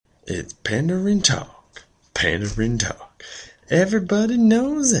It's Pandering Talk. Pandering Talk. Everybody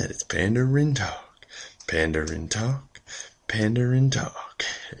knows that it's Pandering Talk. Pandering Talk. Pandering Talk.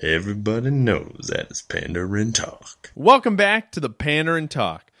 Everybody knows that it's Pandering Talk. Welcome back to the Pandering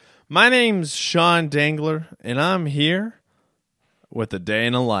Talk. My name's Sean Dangler, and I'm here with a day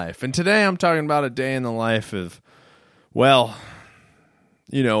in the life. And today I'm talking about a day in the life of, well,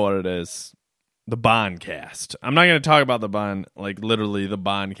 you know what it is. The Bondcast. I'm not going to talk about the Bond, like literally the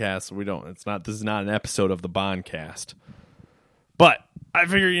Bondcast. This is not an episode of the Bondcast. But I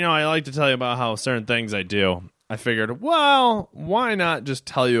figured, I like to tell you about how certain things I do. I figured, well, why not just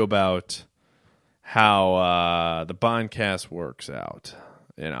tell you about how the Bondcast works out?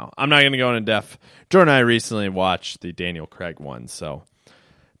 I'm not going to go into depth. Jordan and I recently watched the Daniel Craig one, so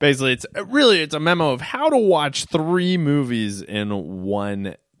basically it's a memo of how to watch 3 movies in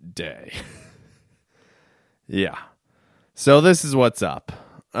one day. Yeah. So this is what's up.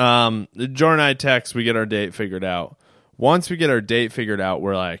 Jordan and I text, we get our date figured out. Once we get our date figured out,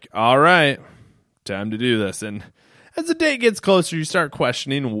 we're like, all right, time to do this. And as the date gets closer, you start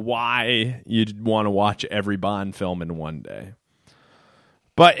questioning why you'd want to watch every Bond film in one day.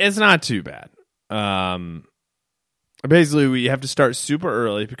 But it's not too bad. Basically, we have to start super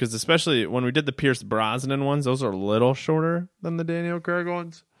early because especially when we did the Pierce Brosnan ones, those are a little shorter than the Daniel Craig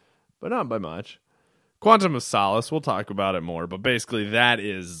ones, but not by much. Quantum of Solace, we'll talk about it more, but basically that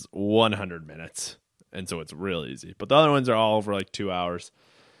is 100 minutes, and so it's real easy. But the other ones are all over like 2 hours.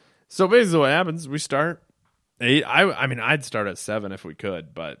 So basically what happens, we start 8. I'd start at 7 if we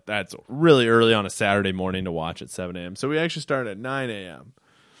could, but that's really early on a Saturday morning to watch at 7 a.m. So we actually start at 9 a.m.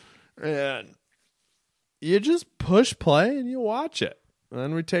 And you just push play and you watch it. And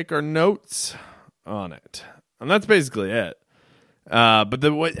then we take our notes on it. And that's basically it.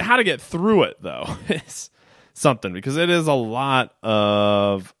 But how to get through it though is something, because it is a lot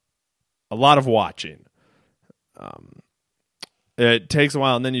of watching. It takes a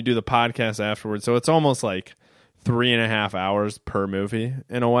while, and then you do the podcast afterwards, so it's almost like 3.5 hours per movie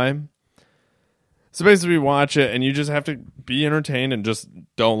in a way. So basically, we watch it, and you just have to be entertained and just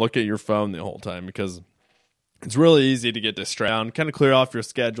don't look at your phone the whole time, because it's really easy to get distracted. Kind of clear off your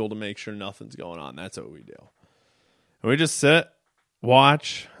schedule to make sure nothing's going on. That's what we do. And we just sit.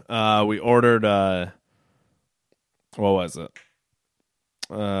 Watch. We ordered. What was it?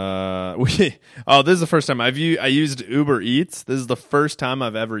 This is the first time I used Uber Eats. This is the first time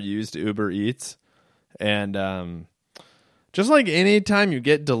I've ever used Uber Eats, and just like any time you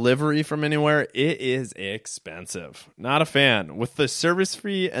get delivery from anywhere, it is expensive. Not a fan. With the service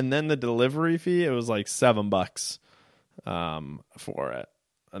fee and then the delivery fee, it was like $7 for it,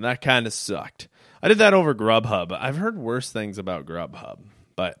 and that kind of sucked. I did that over Grubhub. I've heard worse things about Grubhub,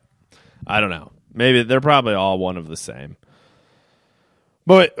 but I don't know. Maybe they're probably all one of the same.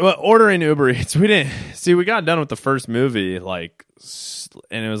 But ordering Uber Eats, we got done with the first movie, and it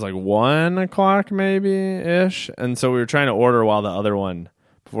was like 1 o'clock maybe ish. And so we were trying to order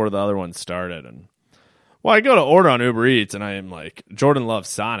before the other one started. And I go to order on Uber Eats, and I am like, Jordan loves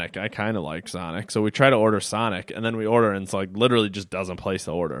Sonic. I kind of like Sonic. So we try to order Sonic, and then we order, and it's like literally just doesn't place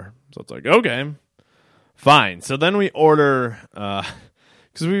the order. So it's like, okay, fine. So then we order, because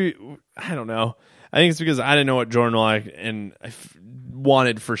I don't know. I think it's because I didn't know what Jordan liked, and I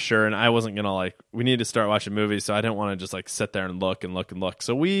wanted for sure, and I wasn't going to we need to start watching movies, so I didn't want to just sit there and look.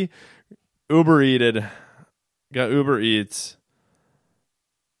 So we got Uber Eats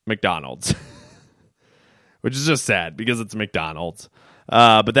McDonald's, which is just sad because it's McDonald's.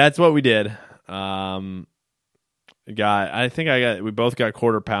 But that's what we did. We both got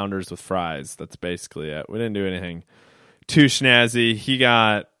quarter pounders with fries. That's basically it. We didn't do anything too snazzy. He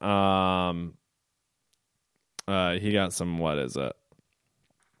got some, what is it?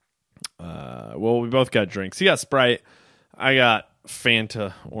 We both got drinks. He got Sprite. I got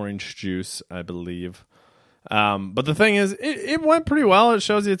Fanta orange juice, I believe. But the thing is, it went pretty well. It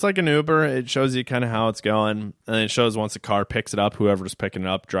shows you it's like an Uber. It shows you kind of how it's going. And it shows once the car picks it up, whoever's picking it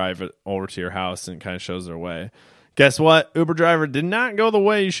up, drive it over to your house, and kind of shows their way. Guess what? Uber driver did not go the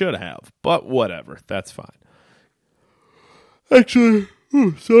way you should have. But whatever. That's fine. Actually,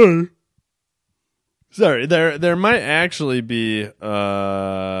 sorry. There might actually be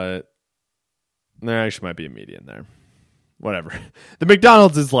there actually might be a median there. Whatever. The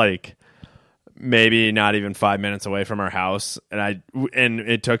McDonald's is maybe not even 5 minutes away from our house, and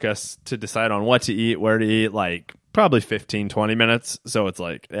it took us to decide on what to eat, where to eat, probably 15-20 minutes. So it's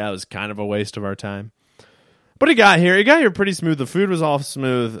that was kind of a waste of our time. But it got here pretty smooth. The food was all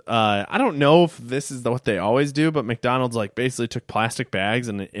smooth. I don't know if this is what they always do, but McDonald's basically took plastic bags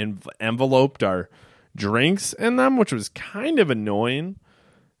and enveloped our drinks in them, which was kind of annoying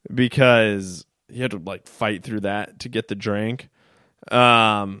because you had to like fight through that to get the drink.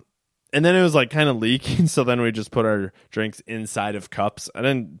 And then it was like kind of leaking, so then we just put our drinks inside of cups. I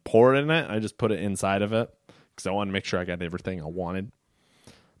didn't pour it in it. I just put it inside of it because I wanted to make sure I got everything I wanted.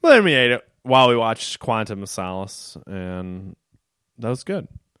 But then we ate it while we watched Quantum of Solace, and that was good.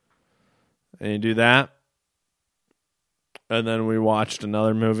 And you do that, and then we watched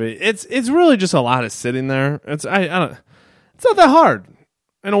another movie. It's really just a lot of sitting there. It's not that hard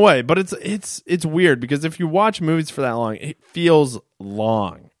in a way, but it's weird because if you watch movies for that long, it feels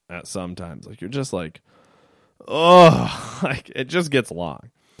long at sometimes. Like you're just like, oh, like it just gets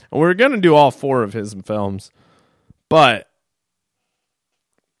long. And we're gonna do all 4 of his films, but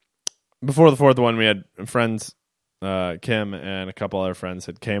before the 4th one, we had friends, Kim and a couple other friends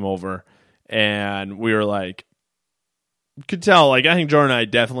had came over, and we were like, could tell, like, I think Jordan and I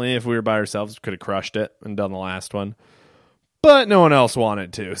definitely, if we were by ourselves, could have crushed it and done the last one. But no one else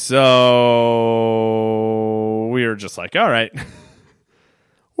wanted to. So we were just like, all right,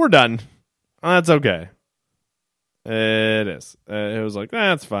 we're done. That's okay. It is. It was like,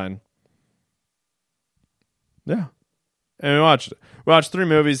 that's fine. Yeah. And we watched it. We watched 3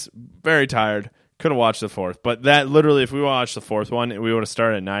 movies, very tired. Could have watched the 4th. But that literally, if we watched the 4th one, we would have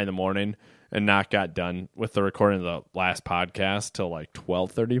started at 9 a.m. and not got done with the recording of the last podcast till like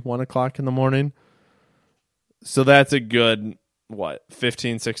 12:30, 1 o'clock in the morning. So that's a good,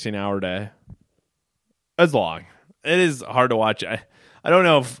 15, 16-hour day. That's long. It is hard to watch. I don't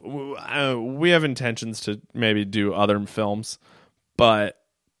know if we have intentions to maybe do other films, but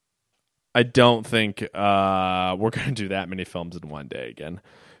I don't think we're going to do that many films in one day again.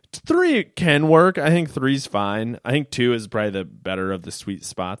 3 can work. I think 3's fine. I think 2 is probably the better of the sweet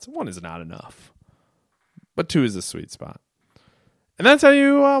spots. 1 is not enough, but 2 is a sweet spot. And that's how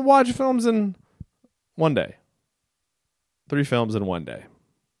you watch films in one day. 3 films in one day.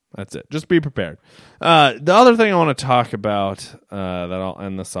 That's it. Just be prepared. The other thing I want to talk about that I'll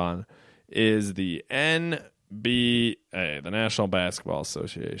end this on is the NBA, the National Basketball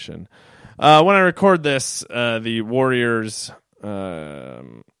Association. When I record this, the Warriors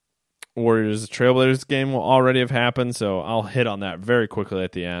Trailblazers game will already have happened, so I'll hit on that very quickly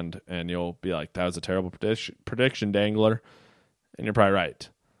at the end, and you'll be like, that was a terrible prediction, Dangler. And you're probably right.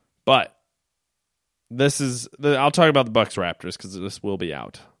 But I'll talk about the Bucks Raptors because this will be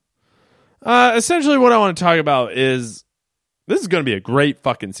out. Essentially what I want to talk about is this is going to be a great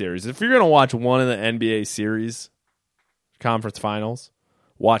fucking series. If you're going to watch one of the NBA series conference finals,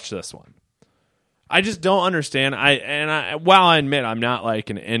 watch this one. I just don't understand. While I admit I'm not like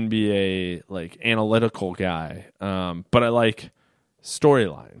an NBA like analytical guy, but I like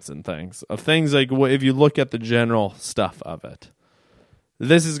storylines and things like if you look at the general stuff of it.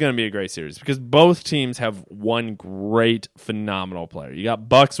 This is going to be a great series because both teams have one great, phenomenal player. You got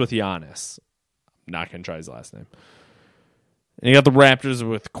Bucks with Giannis. I'm not going to try his last name. And you got the Raptors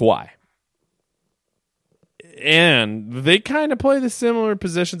with Kawhi. And they kind of play the similar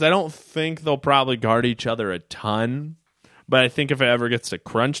positions. I don't think they'll probably guard each other a ton, but I think if it ever gets to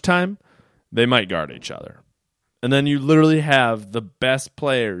crunch time, they might guard each other. And then you literally have the best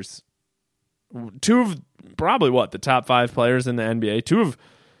players, 2 of probably the top 5 players in the NBA.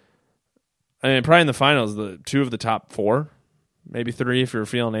 Probably in the finals, the 2 of the top 4, maybe 3 if you're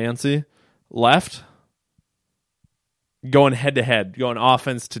feeling antsy, left, going head to head, going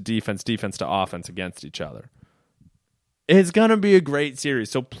offense to defense, defense to offense against each other. It's going to be a great series,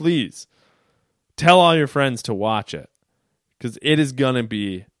 so please tell all your friends to watch it because it is going to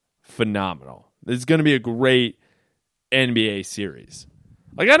be phenomenal. It's going to be a great NBA series.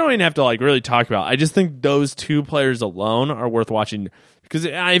 Like, I don't even have to like really talk about it. I just think those 2 players alone are worth watching because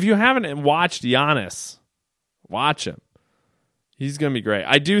if you haven't watched Giannis, watch him. He's going to be great.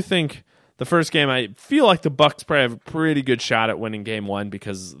 I do think the first game, I feel like the Bucks probably have a pretty good shot at winning game 1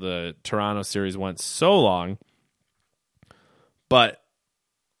 because the Toronto series went so long. But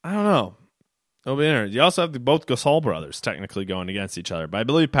I don't know. It'll be interesting. You also have both Gasol brothers technically going against each other, but I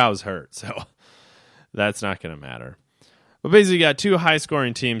believe Pau's hurt, so that's not going to matter. But basically, you got 2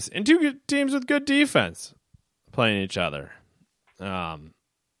 high-scoring teams and 2 good teams with good defense playing each other. I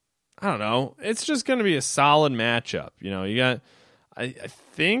don't know. It's just going to be a solid matchup. You know, you got. I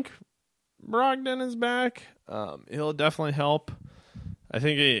think Brogdon is back. He'll definitely help. I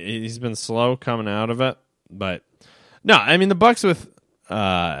think he's been slow coming out of it, but no. I mean, the Bucks with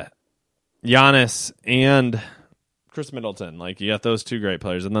Giannis and Chris Middleton, like you got those 2 great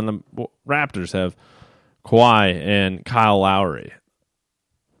players, and then the Raptors have Kawhi and Kyle Lowry.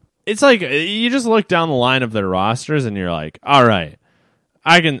 It's like you just look down the line of their rosters and you're like, all right,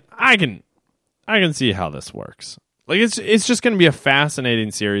 I can see how this works. Like it's just going to be a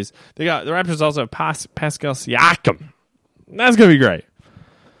fascinating series. The Raptors also have Pascal Siakam. That's going to be great.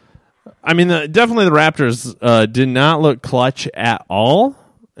 I mean, definitely the Raptors did not look clutch at all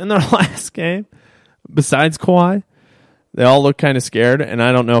in their last game. Besides Kawhi, they all look kind of scared, and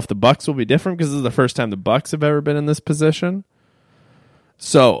I don't know if the Bucks will be different because this is the first time the Bucks have ever been in this position.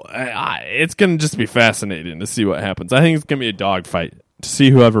 So it's going to just be fascinating to see what happens. I think it's going to be a dogfight to see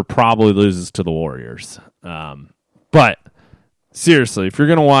whoever probably loses to the Warriors. But seriously, if you're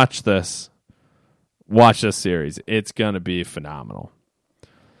going to watch this series. It's going to be phenomenal.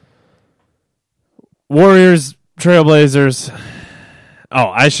 Warriors, Trailblazers. Oh,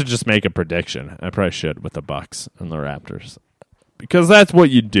 I should just make a prediction. I probably should with the Bucks and the Raptors. Because that's what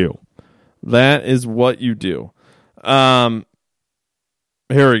you do. That is what you do. Here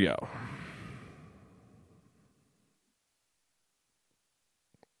we go.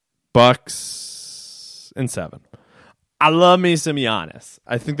 Bucks in 7. I love me some Giannis.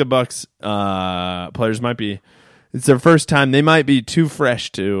 I think the Bucks players might be. It's their first time. They might be too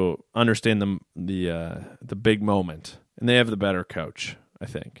fresh to understand the big moment, and they have the better coach. I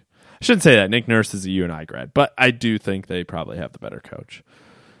think. I shouldn't say that. Nick Nurse is a UNI grad, but I do think they probably have the better coach.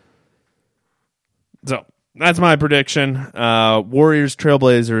 So that's my prediction. Warriors,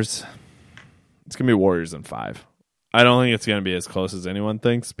 Trailblazers. It's gonna be Warriors in 5. I don't think it's gonna be as close as anyone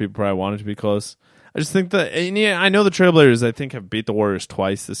thinks. People probably want it to be close. I just think I know the Trailblazers, I think, have beat the Warriors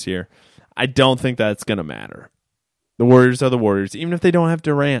twice this year. I don't think that's going to matter. The Warriors are the Warriors. Even if they don't have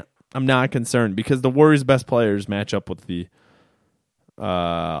Durant, I'm not concerned because the Warriors' best players match up with the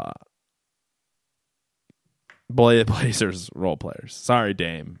Blazers role players. Sorry,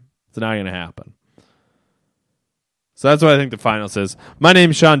 Dame. It's not going to happen. So that's what I think the finals is. My name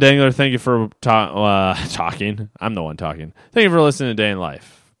is Sean Dangler. Thank you for talking. I'm the one talking. Thank you for listening to Day in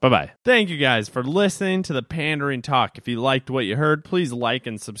Life. Bye-bye. Thank you guys for listening to the Pandering Talk. If you liked what you heard, please like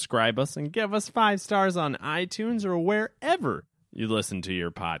and subscribe us and give us 5 stars on iTunes or wherever you listen to your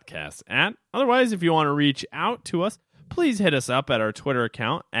podcasts at. Otherwise, if you want to reach out to us, please hit us up at our Twitter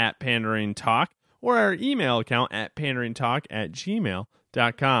account at Pandering Talk or our email account at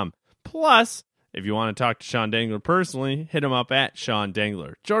panderingtalk@gmail.com. Plus, if you want to talk to Sean Dangler personally, hit him up at Sean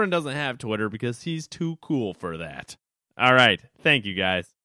Dangler. Jordan doesn't have Twitter because he's too cool for that. All right. Thank you, guys.